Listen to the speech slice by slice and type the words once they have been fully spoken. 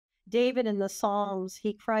David in the Psalms,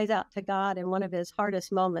 he cries out to God in one of his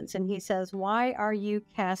hardest moments, and he says, "Why are you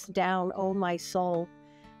cast down, O my soul?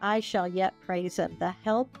 I shall yet praise him, the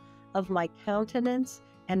help of my countenance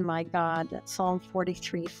and my God." That's Psalm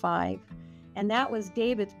 43:5. And that was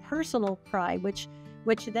David's personal cry, which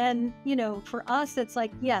then, for us, it's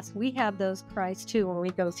like, yes, we have those cries too when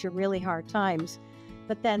we go through really hard times.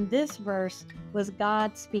 But then this verse was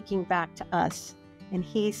God speaking back to us. And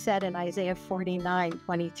he said in Isaiah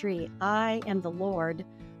 49:23, "I am the Lord.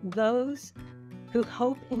 Those who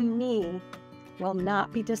hope in me will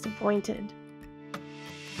not be disappointed."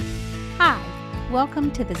 Hi, welcome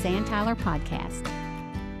to the Zan Tyler podcast.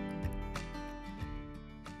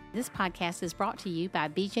 This podcast is brought to you by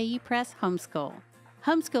BJU Press Homeschool.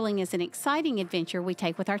 Homeschooling is an exciting adventure we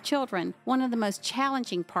take with our children. One of the most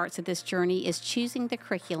challenging parts of this journey is choosing the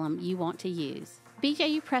curriculum you want to use.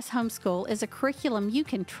 BJU Press Homeschool is a curriculum you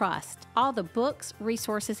can trust. All the books,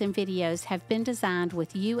 resources, and videos have been designed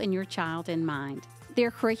with you and your child in mind.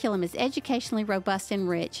 Their curriculum is educationally robust and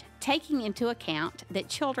rich, taking into account that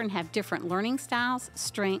children have different learning styles,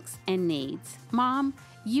 strengths, and needs. Mom,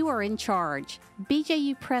 you are in charge.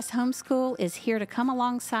 BJU Press Homeschool is here to come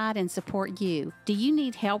alongside and support you. Do you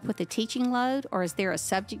need help with the teaching load, or is there a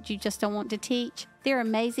subject you just don't want to teach? Their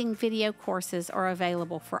amazing video courses are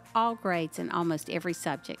available for all grades and almost every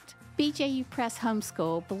subject. BJU Press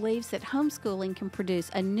Homeschool believes that homeschooling can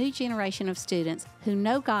produce a new generation of students who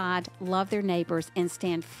know God, love their neighbors, and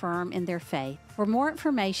stand firm in their faith. For more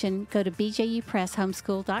information, go to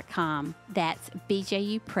bjupresshomeschool.com. That's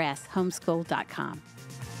bjupresshomeschool.com.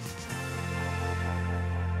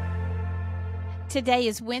 Today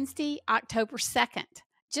is Wednesday, October 2nd.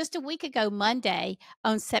 Just a week ago, Monday,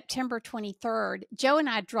 on September 23rd, Joe and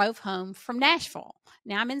I drove home from Nashville.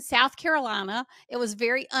 Now, I'm in South Carolina. It was a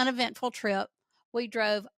very uneventful trip. We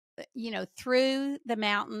drove, through the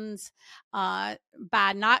mountains, by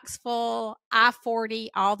Knoxville, I-40,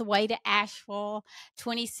 all the way to Asheville,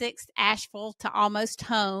 26th Asheville to almost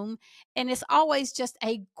home. And it's always just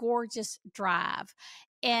a gorgeous drive.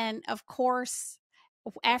 And, of course,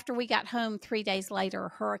 after we got home 3 days later,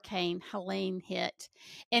 Hurricane Helene hit.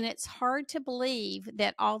 And it's hard to believe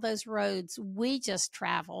that all those roads we just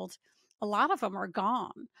traveled, a lot of them are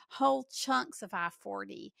gone. Whole chunks of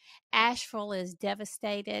I-40. Asheville is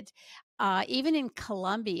devastated. Even in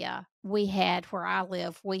Columbia, where I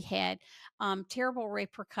live, we had terrible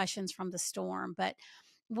repercussions from the storm. But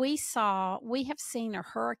we have seen a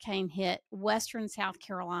hurricane hit Western South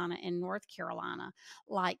Carolina and North Carolina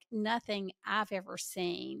like nothing I've ever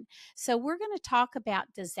seen. So we're going to talk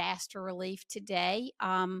about disaster relief today.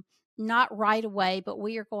 Not right away, but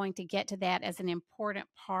we are going to get to that as an important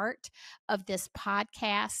part of this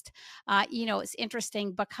podcast. It's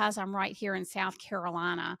interesting because I'm right here in South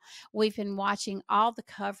Carolina. We've been watching all the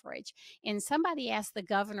coverage, and somebody asked the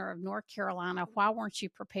governor of North Carolina, "Why weren't you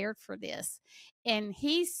prepared for this?" And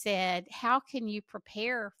he said, "How can you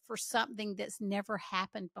prepare for something that's never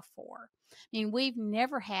happened before?" I mean, we've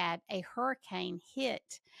never had a hurricane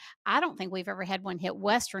hit. I don't think we've ever had one hit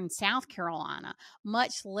Western South Carolina,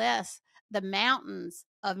 much less the mountains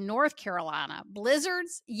of North Carolina.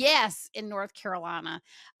 Blizzards, yes, in North Carolina.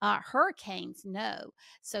 Hurricanes, no.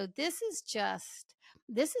 So this is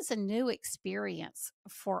a new experience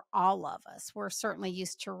for all of us. We're certainly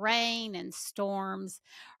used to rain and storms.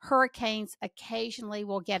 Hurricanes occasionally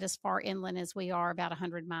will get as far inland as we are, about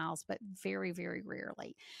 100 miles, but very, very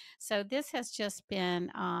rarely. So this has just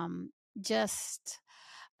been just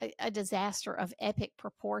a disaster of epic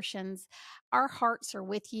proportions. Our hearts are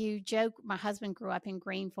with you. Joe, my husband, grew up in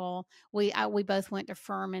Greenville. We both went to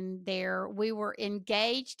Furman there. We were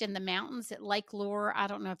engaged in the mountains at Lake Lure. I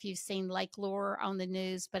don't know if you've seen Lake Lure on the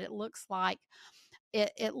news, but it looks like a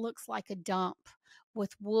dump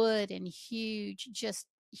with wood and huge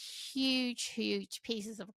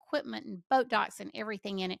pieces of equipment and boat docks and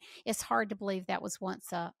everything in it. It's hard to believe that was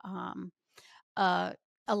once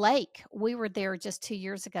a lake. We were there just 2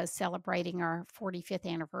 years ago celebrating our 45th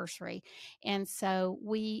anniversary. And so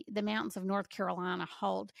the mountains of North Carolina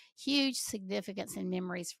hold huge significance and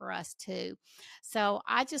memories for us too. So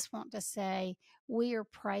I just want to say we are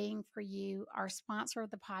praying for you. Our sponsor of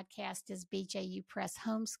the podcast is BJU Press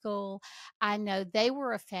Homeschool. I know they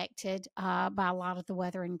were affected by a lot of the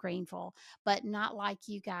weather in Greenville, but not like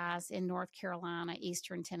you guys in North Carolina,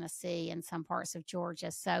 Eastern Tennessee, and some parts of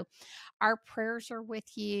Georgia. So our prayers are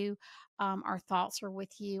with you. Our thoughts are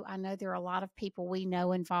with you. I know there are a lot of people we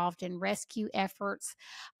know involved in rescue efforts,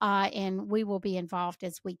 and we will be involved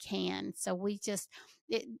as we can. So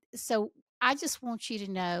I just want you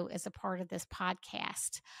to know, as a part of this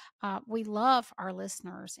podcast, we love our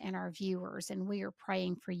listeners and our viewers, and we are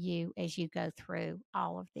praying for you as you go through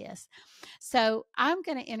all of this. So I'm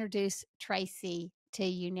going to introduce Tracy to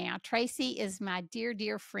you now. Tracy is my dear,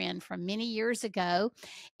 dear friend from many years ago,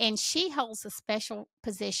 and she holds a special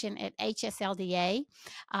position at HSLDA,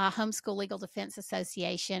 Homeschool Legal Defense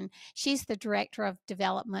Association. She's the director of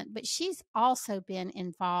development, but she's also been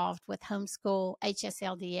involved with Homeschool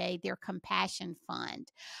HSLDA, their compassion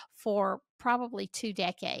fund, for probably 2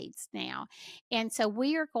 decades now. And so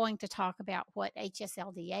we are going to talk about what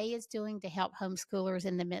HSLDA is doing to help homeschoolers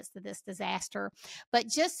in the midst of this disaster. But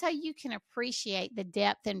just so you can appreciate the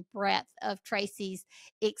depth and breadth of Tracy's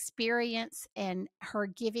experience and her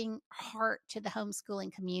giving heart to the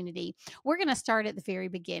homeschooling community, we're going to start at the very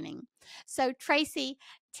beginning. So, Tracy,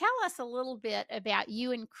 tell us a little bit about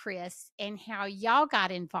you and Chris and how y'all got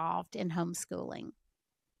involved in homeschooling.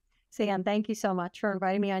 Zan, thank you so much for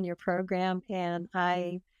inviting me on your program. And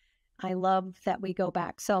I love that we go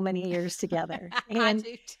back so many years together. I do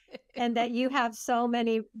too. And that you have so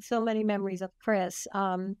many memories of Chris.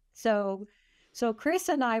 So Chris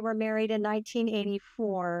and I were married in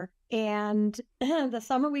 1984. And the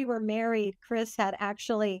summer we were married, Chris had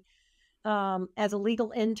actually, as a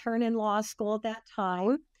legal intern in law school at that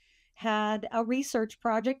time, had a research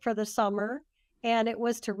project for the summer. And it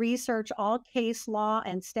was to research all case law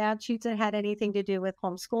and statutes that had anything to do with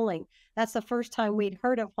homeschooling. That's the first time we'd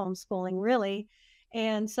heard of homeschooling, really.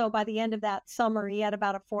 And so by the end of that summer, he had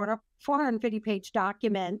about a 450-page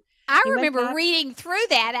document. I remember reading through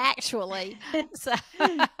that, actually. So.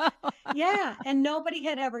 Yeah, and nobody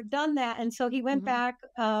had ever done that. And so he went back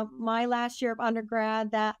my last year of undergrad,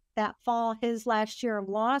 that fall, his last year of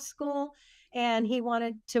law school, and he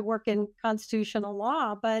wanted to work in constitutional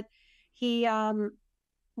law. But he,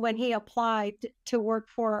 when he applied to work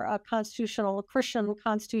for a Christian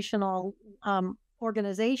constitutional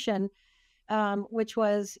organization, which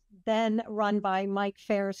was then run by Mike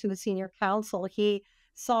Ferris, who was senior counsel, he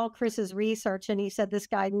saw Chris's research and he said, this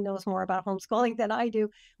guy knows more about homeschooling than I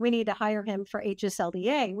do. We need to hire him for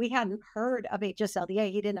HSLDA. We hadn't heard of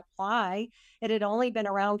HSLDA. He didn't apply. It had only been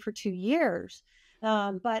around for 2 years.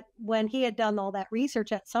 But when he had done all that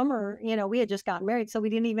research that summer, we had just gotten married, so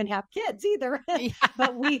we didn't even have kids either.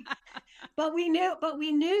 but we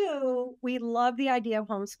knew we loved the idea of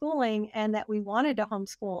homeschooling and that we wanted to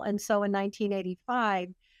homeschool. And so in 1985,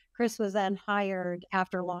 Chris was then hired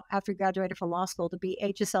after he graduated from law school to be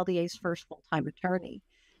HSLDA's first full-time attorney.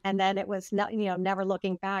 And then it was never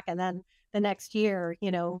looking back. And then the next year,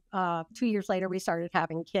 2 years later, we started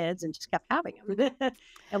having kids and just kept having them.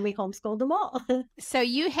 And we homeschooled them all. So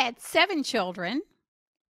you had 7 children,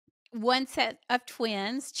 one set of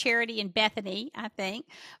twins, Charity and Bethany, I think,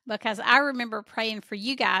 because I remember praying for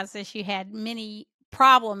you guys as you had many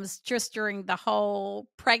problems just during the whole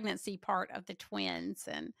pregnancy part of the twins.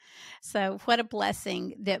 And so what a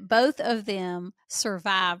blessing that both of them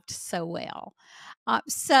survived so well. All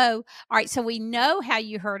right, so we know how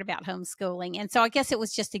you heard about homeschooling. And so I guess it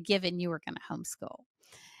was just a given you were going to homeschool.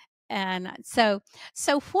 And so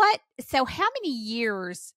how many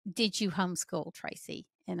years did you homeschool, Tracy,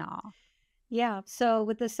 in all? Yeah. So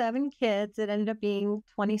with the 7 kids, it ended up being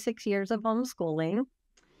 26 years of homeschooling.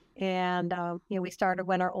 And, we started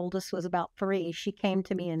when our oldest was about 3. She came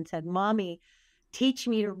to me and said, Mommy, teach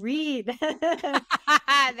me to read.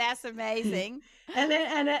 That's amazing.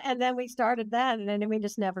 And then we started that, and then we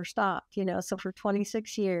just never stopped, so for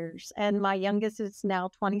 26 years. And my youngest is now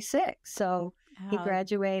 26. So he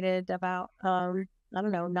graduated about,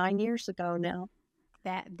 9 years ago now.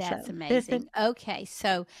 That's amazing. Okay,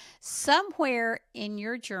 so somewhere in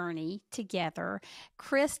your journey together,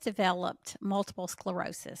 Chris developed multiple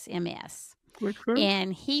sclerosis, MS.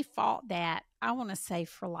 And he fought that, I want to say,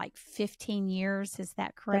 for like 15 years. Is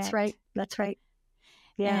that correct? That's right.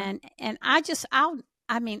 Yeah. And I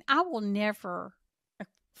will never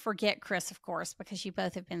forget Chris, of course, because you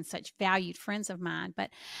both have been such valued friends of mine. But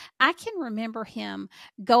I can remember him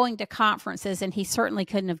going to conferences, and he certainly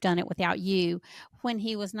couldn't have done it without you, when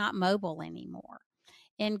he was not mobile anymore,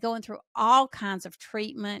 and going through all kinds of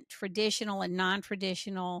treatment, traditional and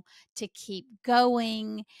non-traditional, to keep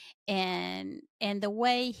going, and the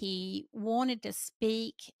way he wanted to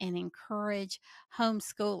speak and encourage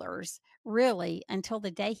homeschoolers, really, until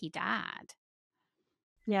the day he died.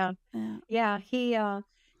 Yeah. Yeah.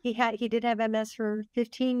 He did have MS for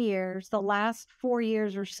 15 years. The last 4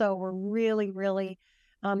 years or so were really, really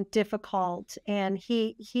difficult. And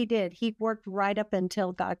he worked right up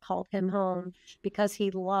until God called him home, because he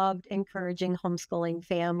loved encouraging homeschooling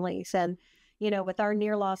families. And, with our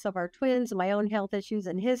near loss of our twins, my own health issues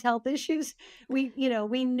and his health issues, we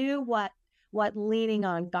knew what leaning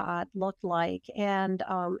on God looked like. And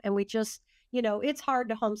we just, it's hard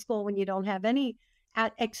to homeschool when you don't have any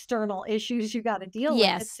external issues you got to deal with.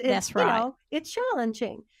 Yes, that's right. It's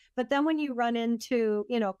challenging. But then when you run into,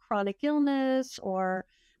 chronic illness or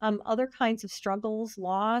other kinds of struggles,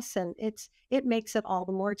 loss, and it makes it all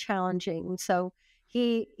the more challenging. And so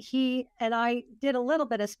he and I did a little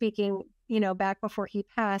bit of speaking, back before he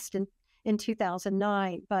passed in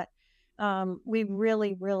 2009, but we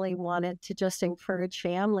really, really wanted to just encourage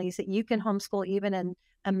families that you can homeschool even in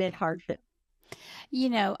amid hardship.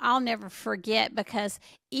 I'll never forget because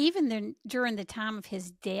even during the time of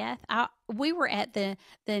his death, we were at the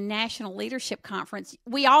National Leadership Conference.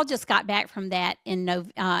 We all just got back from that in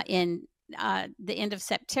the end of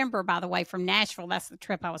September, by the way, from Nashville. That's the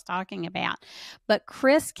trip I was talking about. But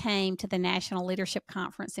Chris came to the National Leadership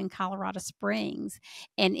Conference in Colorado Springs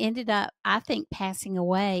and ended up, I think, passing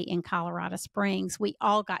away in Colorado Springs. We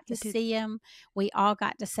all got to see him. We all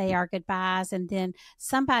got to say our goodbyes. And then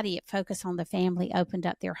somebody at Focus on the Family opened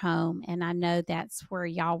up their home. And I know that's where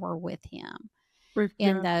y'all were with him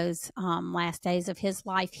in those last days of his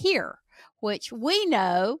life here, which we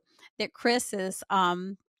know that Chris is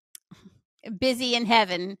busy in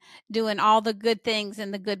heaven doing all the good things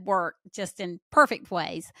and the good work just in perfect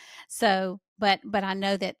ways. So but I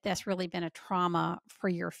know that that's really been a trauma for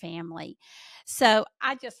your family. So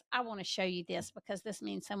I want to show you this because this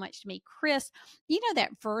means so much to me. Chris, you know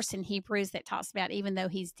that verse in Hebrews that talks about even though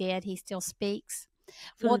he's dead, he still speaks?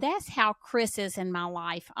 Well, that's how Chris is in my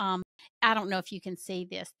life. I don't know if you can see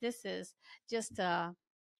this. This is just a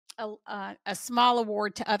small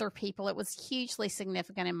award to other people. It was hugely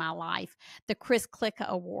significant in my life. The Chris Klicka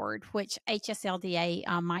Award, which HSLDA,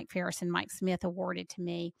 Mike Ferris and Mike Smith awarded to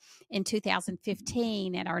me in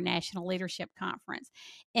 2015 at our National Leadership Conference.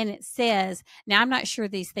 And it says, now I'm not sure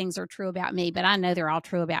these things are true about me, but I know they're all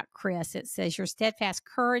true about Chris. It says, your steadfast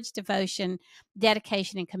courage, devotion,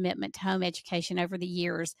 dedication, and commitment to home education over the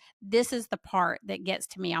years. This is the part that gets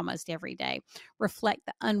to me almost every day. Reflect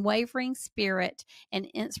the unwavering spirit and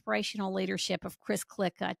inspirational leadership of Chris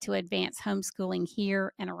Klicka to advance homeschooling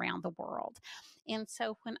here and around the world. And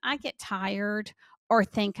so when I get tired or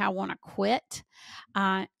think I want to quit,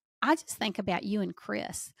 I just think about you and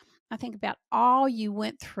Chris. I think about all you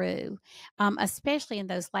went through, especially in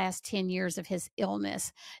those last 10 years of his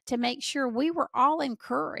illness, to make sure we were all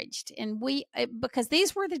encouraged. And because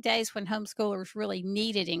these were the days when homeschoolers really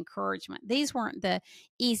needed encouragement. These weren't the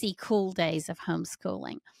easy, cool days of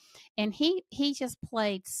homeschooling. And he just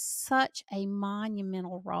played such a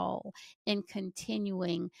monumental role in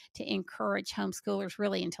continuing to encourage homeschoolers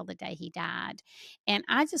really until the day he died. And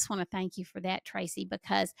I just want to thank you for that, Tracy,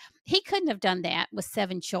 because he couldn't have done that with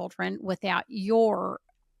 7 children without your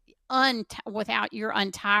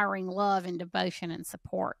untiring love and devotion and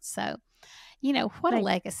support. So, what a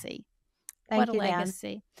legacy. What a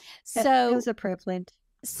legacy. So it was a privilege.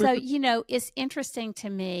 So, it's interesting to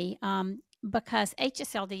me because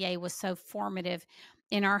HSLDA was so formative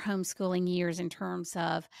in our homeschooling years in terms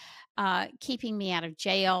of keeping me out of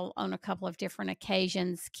jail on a couple of different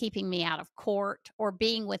occasions, keeping me out of court, or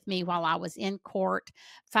being with me while I was in court,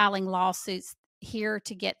 filing lawsuits here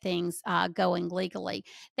to get things going legally.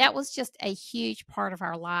 That was just a huge part of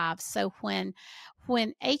our lives. So when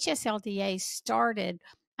HSLDA started,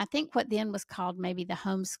 I think what then was called maybe the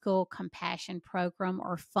Homeschool Compassion Program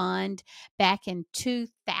or Fund back in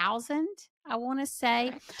 2000, I want to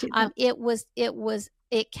say.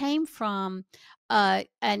 It came from a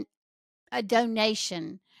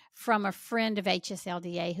donation from a friend of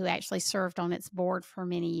HSLDA who actually served on its board for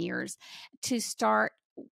many years to start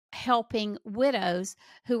helping widows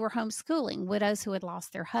who were homeschooling, widows who had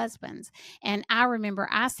lost their husbands. And I remember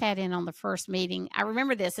I sat in on the first meeting. I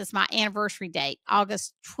remember this as my anniversary date,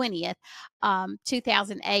 August 20th,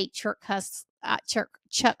 2008.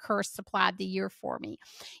 Chuck Hurst supplied the year for me.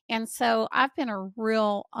 And so I've been a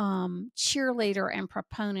real cheerleader and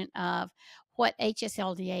proponent of what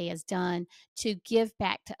HSLDA has done to give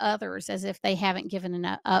back to others as if they haven't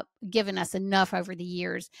given us enough over the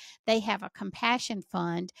years. They have a compassion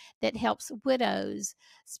fund that helps widows,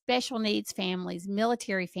 special needs families,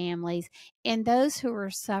 military families, and those who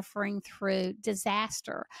are suffering through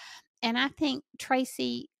disaster. And I think,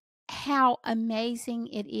 Tracy, how amazing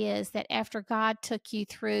it is that after God took you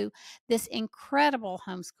through this incredible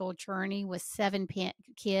homeschool journey with 7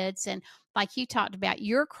 kids, and like you talked about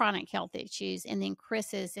your chronic health issues and then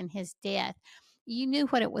Chris's and his death, you knew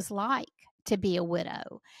what it was like to be a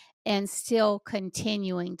widow. and still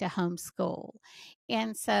continuing to homeschool.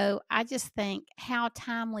 And so I just think how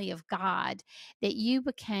timely of God that you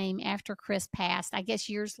became, after Chris passed, I guess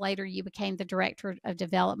years later, you became the director of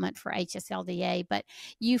development for HSLDA, but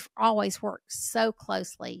you've always worked so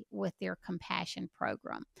closely with their compassion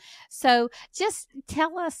program. So just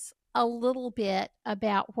tell us a little bit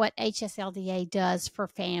about what HSLDA does for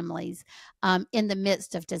families in the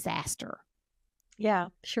midst of disaster. Yeah,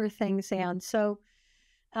 sure thing, Zan. So,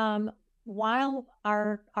 um, while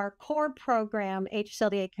our core program,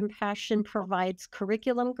 HSLDA Compassion, provides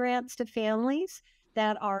curriculum grants to families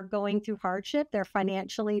that are going through hardship, they're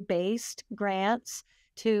financially based grants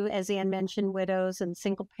to, as Ann mentioned, widows and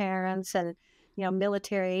single parents, and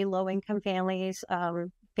military, low income families,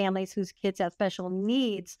 families whose kids have special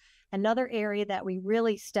needs. Another area that we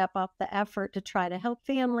really step up the effort to try to help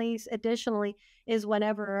families additionally is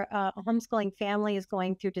whenever a homeschooling family is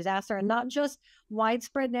going through disaster, and not just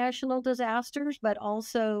widespread national disasters, but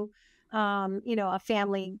also, a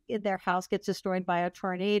family, their house gets destroyed by a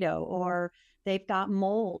tornado, or they've got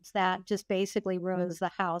molds that just basically ruins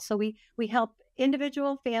the house. So we help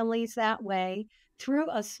individual families that way through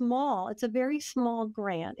it's a very small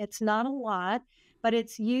grant. It's not a lot, but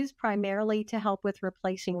it's used primarily to help with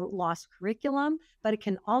replacing lost curriculum, but it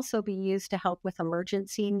can also be used to help with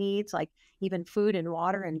emergency needs like even food and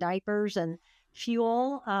water and diapers and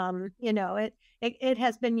fuel. It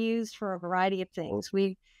has been used for a variety of things.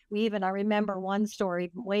 I remember one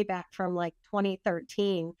story way back from like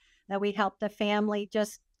 2013 that we helped a family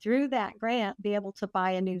just through that grant be able to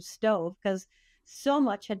buy a new stove because so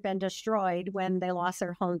much had been destroyed when they lost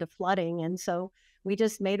their home to flooding. And so we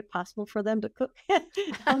just made it possible for them to cook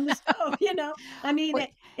on the stove. I mean,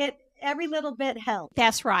 it every little bit helps.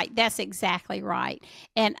 That's right. That's exactly right.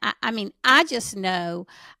 And I mean, I just know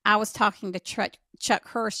I was talking to Chuck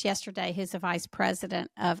Hurst yesterday, who's the vice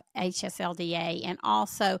president of HSLDA, and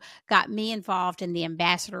also got me involved in the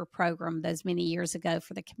ambassador program those many years ago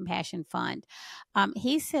for the Compassion Fund.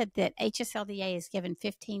 He said that HSLDA has given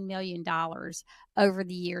 $15 million over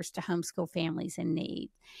the years to homeschool families in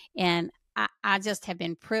need. And I just have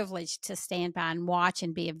been privileged to stand by and watch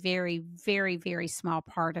and be a very, very, very small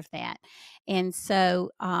part of that. And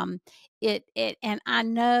so and I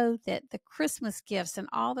know that the Christmas gifts and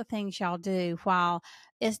all the things y'all do, while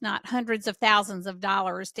it's not hundreds of thousands of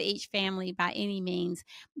dollars to each family by any means,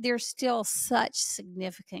 there's still such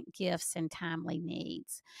significant gifts and timely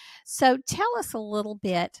needs. So tell us a little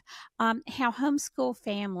bit how homeschool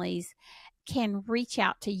families can reach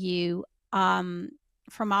out to you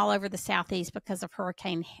from all over the Southeast because of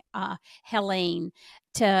Hurricane Helene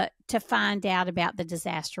to find out about the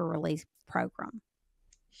disaster relief program.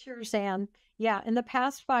 Sure, Zan. Yeah, in the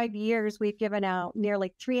past 5 years, we've given out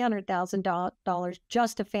nearly $300,000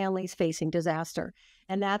 just to families facing disaster,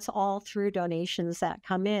 and that's all through donations that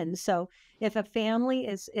come in. So, if a family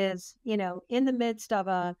is in the midst of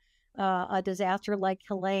a disaster like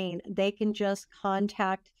Helene, they can just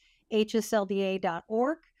contact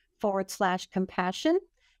hslda.org/compassion.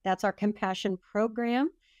 That's our compassion program.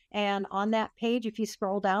 And on that page, if you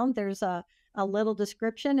scroll down, there's a little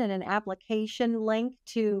description and an application link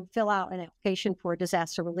to fill out an application for a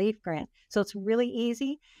disaster relief grant. So it's really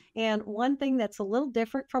easy. And one thing that's a little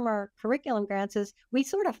different from our curriculum grants is we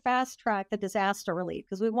sort of fast track the disaster relief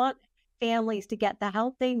because we want families to get the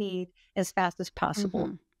help they need as fast as possible.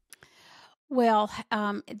 Mm-hmm. Well,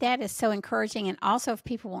 that is so encouraging. And also, if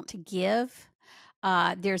people want to give,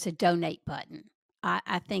 there's a donate button.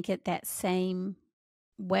 I think at that same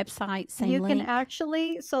website, same You link. can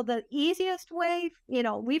actually, so the easiest way,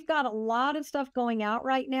 we've got a lot of stuff going out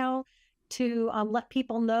right now to let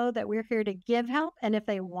people know that we're here to give help, and if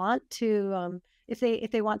they want to, if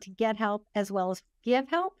they want to get help as well as give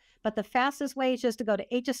help. But the fastest way is just to go to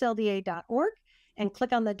hslda.org and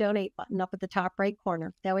click on the donate button up at the top right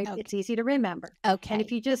corner. That way, It's easy to remember. Okay. And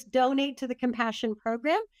if you just donate to the Compassion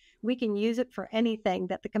Program, we can use it for anything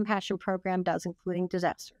that the Compassion Program does, including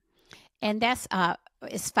disaster. And that's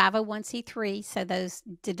it's 501c3, so those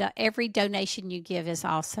every donation you give is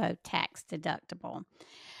also tax deductible.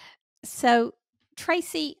 So,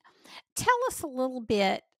 Tracy, tell us a little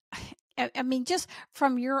bit. I mean, just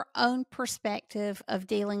from your own perspective of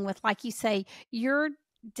dealing with, like you say, your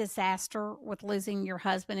disaster with losing your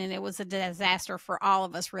husband, and it was a disaster for all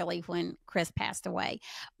of us, really, when Chris passed away.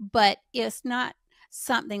 But it's not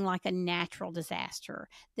something like a natural disaster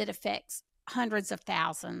that affects hundreds of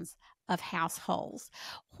thousands of households.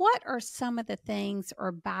 What are some of the things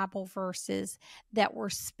or Bible verses that were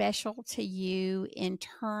special to you in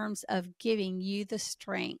terms of giving you the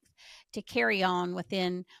strength to carry on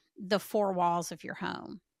within the four walls of your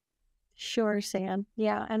home? Sure, Sam.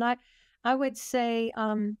 Yeah, and I would say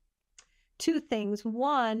two things.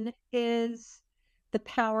 One is the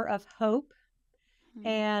power of hope,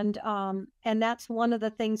 and that's one of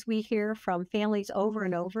the things we hear from families over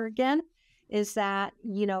and over again, is that,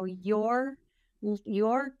 your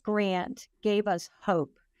grant gave us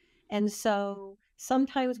hope. And so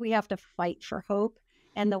sometimes we have to fight for hope.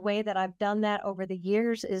 And the way that I've done that over the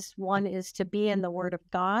years is, one is to be in the Word of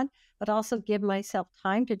God, but also give myself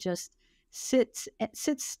time to just sit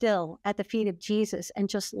still at the feet of Jesus and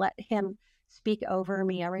just let him speak over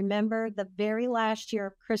me. I remember the very last year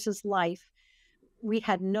of Chris's life, we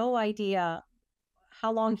had no idea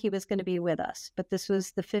how long he was going to be with us, but this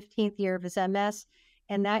was the 15th year of his MS.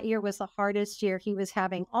 And that year was the hardest year. He was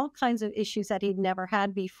having all kinds of issues that he'd never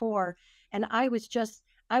had before. And I was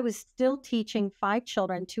still teaching 5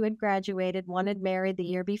 children. 2 had graduated, 1 had married the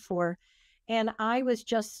year before. And I was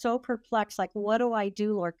just so perplexed, like, what do I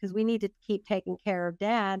do, Lord? Because we need to keep taking care of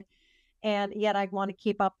Dad. And yet I want to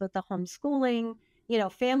keep up with the homeschooling.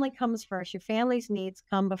 Family comes first. Your family's needs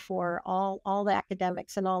come before all the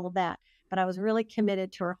academics and all of that. But I was really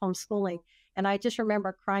committed to her homeschooling. And I just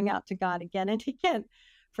remember crying out to God again and again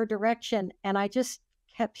for direction. And I just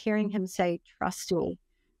kept hearing him say, trust me,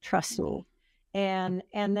 trust me. And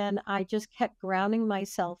then I just kept grounding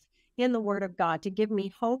myself in the Word of God to give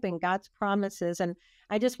me hope in God's promises. And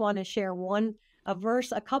I just want to share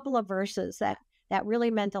a couple of verses that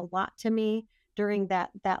really meant a lot to me during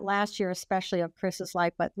that last year, especially of Chris's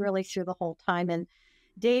life, but really through the whole time. And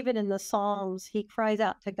David in the Psalms, he cries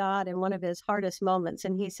out to God in one of his hardest moments,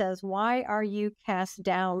 and he says, why are you cast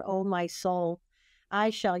down, O my soul? I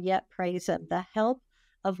shall yet praise him, the help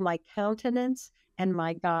of my countenance and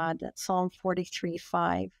my God. That's Psalm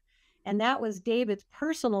 43:5. And that was David's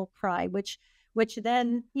personal cry, which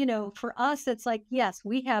then, for us, it's like, yes,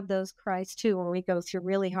 we have those cries too when we go through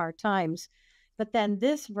really hard times. But then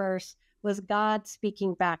this verse was God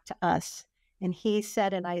speaking back to us. And he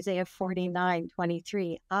said in Isaiah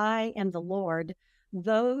 49:23, I am the Lord.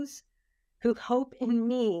 Those who hope in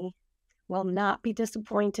me will not be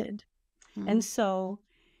disappointed. And so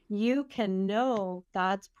you can know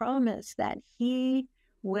God's promise that he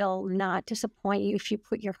will not disappoint you if you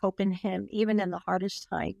put your hope in him, even in the hardest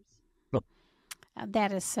times.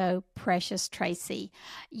 That is so precious, Tracy.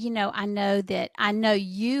 I know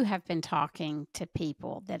you have been talking to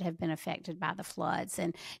people that have been affected by the floods.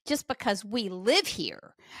 And just because we live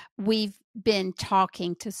here, we've been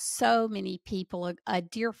talking to so many people. A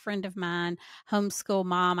dear friend of mine, homeschool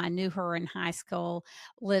mom, I knew her in high school,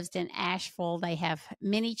 lives in Asheville. They have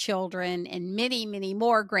many children and many, many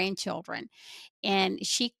more grandchildren. And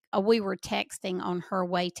we were texting on her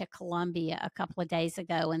way to Columbia a couple of days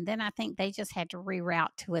ago, and then I think they just had to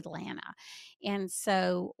reroute to Atlanta. And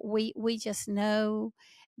so we just know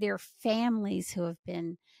there are families who have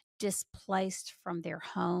been displaced from their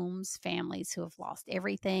homes, families who have lost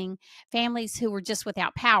everything, families who were just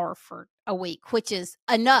without power for a week, which is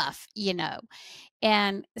enough.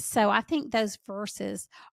 And so I think those verses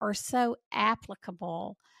are so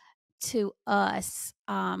applicable to us,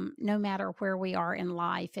 no matter where we are in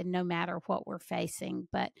life and no matter what we're facing.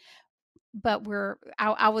 But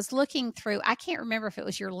I was looking through, I can't remember if it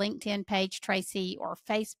was your LinkedIn page, Tracy, or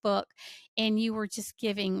Facebook, and you were just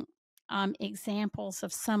giving examples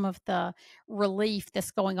of some of the relief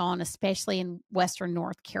that's going on, especially in Western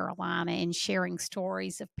North Carolina, and sharing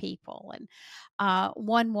stories of people. And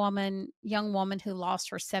one young woman who lost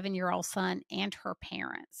her 7-year-old son and her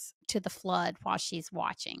parents to the flood while she's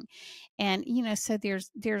watching. And, so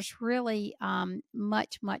there's really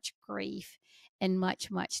much grief and much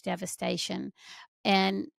devastation.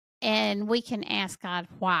 And we can ask God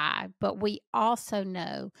why, but we also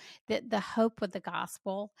know that the hope of the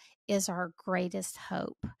gospel is our greatest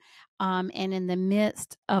hope. And in the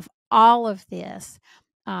midst of all of this,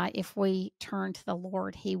 if we turn to the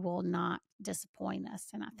Lord, he will not disappoint us.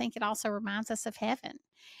 And I think it also reminds us of heaven,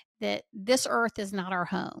 that this earth is not our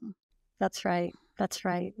home. That's right. That's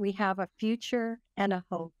right. We have a future and a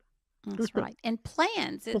hope. That's right. And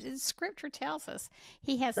plans. Scripture tells us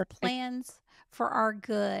he has plans for our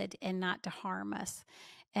good and not to harm us.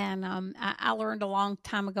 And I learned a long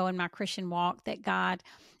time ago in my Christian walk that God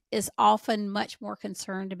is often much more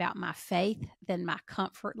concerned about my faith than my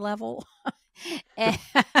comfort level.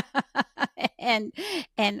 and,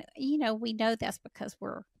 and we know that's because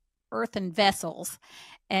we're earthen vessels,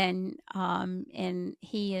 and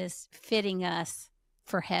he is fitting us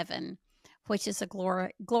for heaven which is a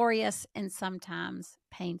glorious and sometimes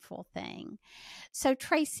painful thing. So,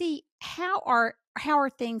 Tracy, how are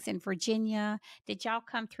things in Virginia? Did y'all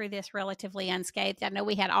come through this relatively unscathed? I know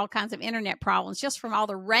we had all kinds of internet problems just from all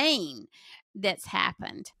the rain that's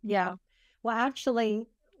happened. Yeah. Well, actually,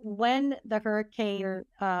 when the hurricane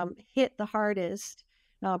hit the hardest,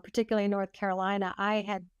 particularly in North Carolina, I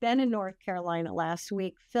had been in North Carolina last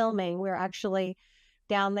week filming. We were actually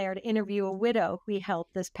down there to interview a widow we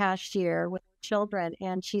helped this past year with children,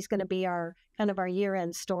 and she's going to be our kind of our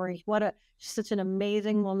year-end story. Such an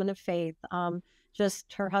amazing woman of faith.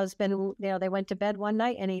 Just her husband, they went to bed one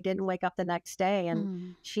night and he didn't wake up the next day, and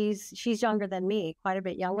Mm. she's younger than me, quite a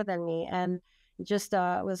bit younger than me, and just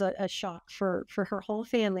it was a shock for her whole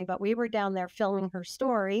family. But we were down there filming her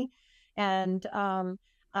story, and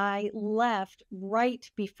I left right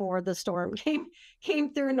before the storm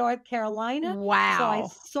came through North Carolina. So I Wow.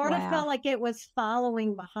 sort of Wow. felt like it was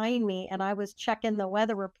following behind me, and I was checking the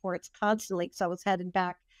weather reports constantly because I was headed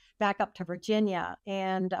back up to Virginia.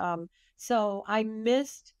 And so I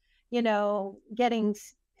missed, getting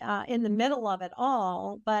in the middle of it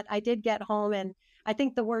all, but I did get home. And I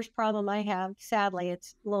think the worst problem I have, sadly,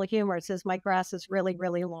 it's a little humorous, is my grass is really,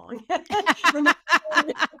 really long.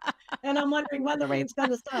 And I'm wondering when the rain's going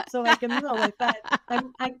to stop so I can mow it. But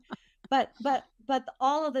I'm, I, but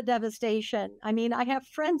all of the devastation. I mean, I have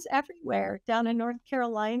friends everywhere down in North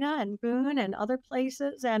Carolina and Boone and other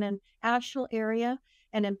places, and in Asheville area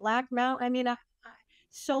and in Black Mountain. I mean,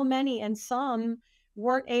 so many, and some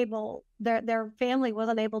weren't able. Their family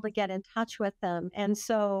wasn't able to get in touch with them, and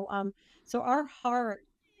so our heart,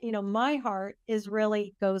 my heart is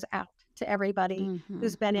really goes out to everybody Mhm.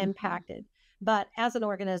 who's been Mhm. impacted. But as an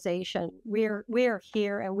organization, we're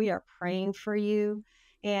here and we are praying for you,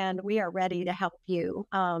 and we are ready to help you.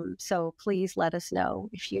 So please let us know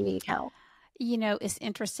if you need help. It's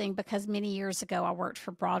interesting because many years ago, I worked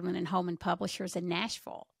for Broadman and Holman Publishers in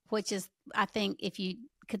Nashville, which is, I think, if you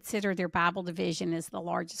consider their Bible division is the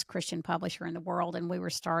largest Christian publisher in the world, and we were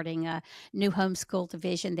starting a new homeschool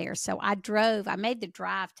division there. So I made the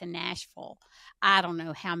drive to Nashville. I don't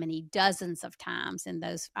know how many dozens of times in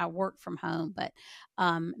those. I worked from home, but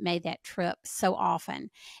made that trip so often.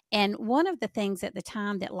 And one of the things at the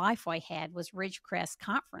time that Lifeway had was Ridgecrest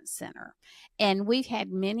Conference Center. And we've had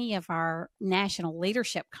many of our national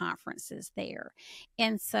leadership conferences there.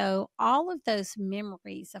 And so all of those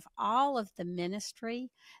memories of all of the ministry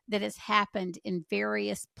that has happened in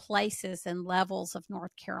various places and levels of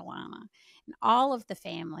North Carolina, and all of the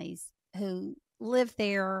families who live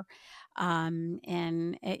there. And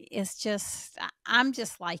it's just, I'm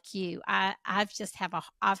just like you. I've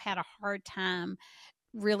had a hard time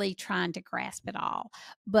really trying to grasp it all.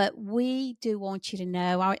 But we do want you to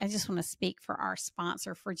know, I just want to speak for our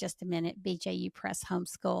sponsor for just a minute, BJU Press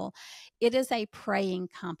Homeschool. It is a praying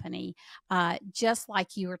company, just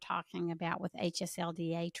like you were talking about with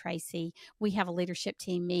HSLDA, Tracy. We have a leadership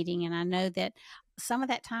team meeting, and I know that some of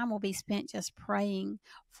that time will be spent just praying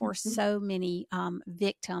for so many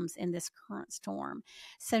victims in this current storm.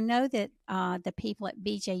 So know that the people at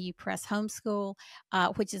BJU Press Homeschool,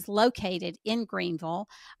 which is located in Greenville,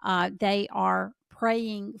 they are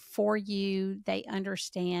praying for you. They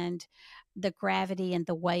understand the gravity and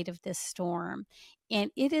the weight of this storm.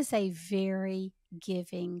 And it is a very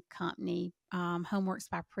giving company, Homeworks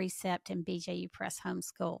by Precept and BJU Press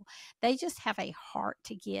Homeschool. They just have a heart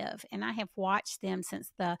to give. And I have watched them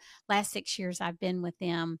since the last 6 years I've been with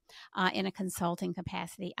them in a consulting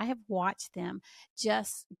capacity. I have watched them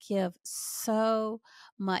just give so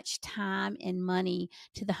much time and money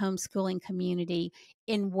to the homeschooling community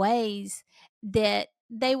in ways that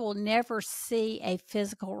they will never see a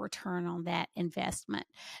physical return on that investment.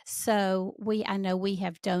 So I know we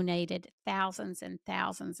have donated thousands and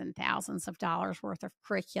thousands and thousands of dollars worth of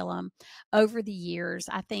curriculum over the years,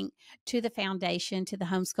 I think, to the foundation, to the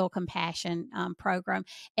Homeschool Compassion program,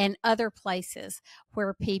 and other places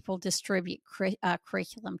where people distribute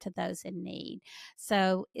curriculum to those in need.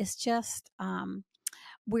 So it's just,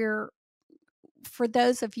 we're for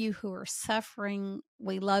those of you who are suffering,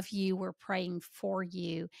 we love you. We're praying for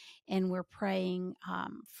you, and we're praying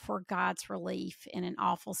for God's relief in an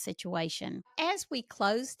awful situation. As we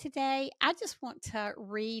close today, I just want to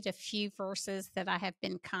read a few verses that I have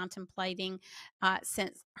been contemplating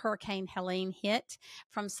since Hurricane Helene hit,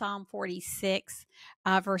 from Psalm 46,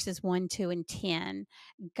 verses 1, 2, and 10.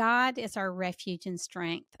 God is our refuge and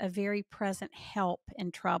strength, a very present help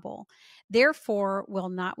in trouble. Therefore will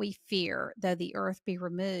not we fear, though the earth be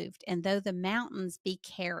removed, and though the mountains be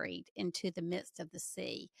carried into the midst of the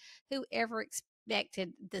sea. Whoever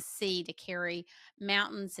expected the sea to carry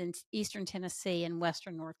mountains in eastern Tennessee and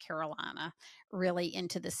western North Carolina really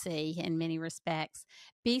into the sea in many respects.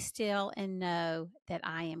 Be still and know that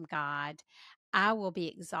I am God. I will be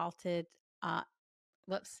exalted.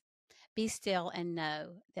 Whoops. Be still and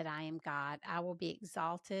know that I am God. I will be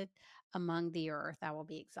exalted among the earth. I will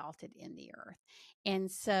be exalted in the earth.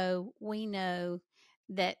 And so we know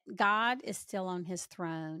that God is still on his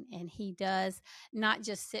throne, and he does not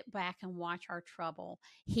just sit back and watch our trouble.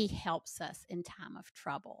 He helps us in time of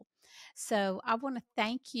trouble. So I want to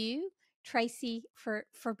thank you, Tracy, for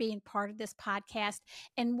being part of this podcast.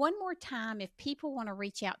 And one more time, if people want to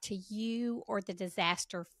reach out to you or the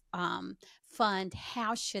disaster fund,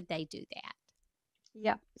 how should they do that?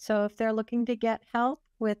 Yeah. So if they're looking to get help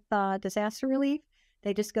with disaster relief,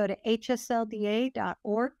 they just go to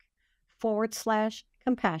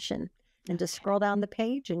hslda.org/compassion and just Okay. scroll down the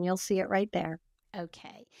page and you'll see it right there.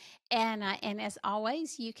 Okay. And as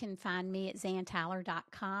always, you can find me at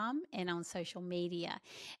zantyler.com and on social media.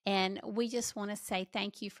 And we just want to say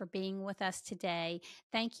thank you for being with us today.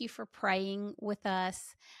 Thank you for praying with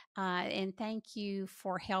us. And thank you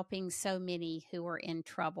for helping so many who are in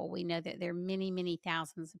trouble. We know that there are many, many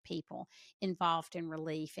thousands of people involved in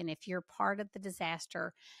relief. And if you're part of the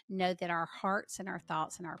disaster, know that our hearts and our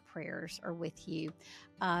thoughts and our prayers are with you.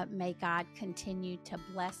 May God continue to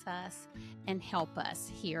bless us and help us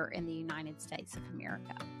here in the United States of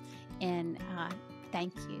America. And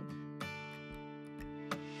thank you.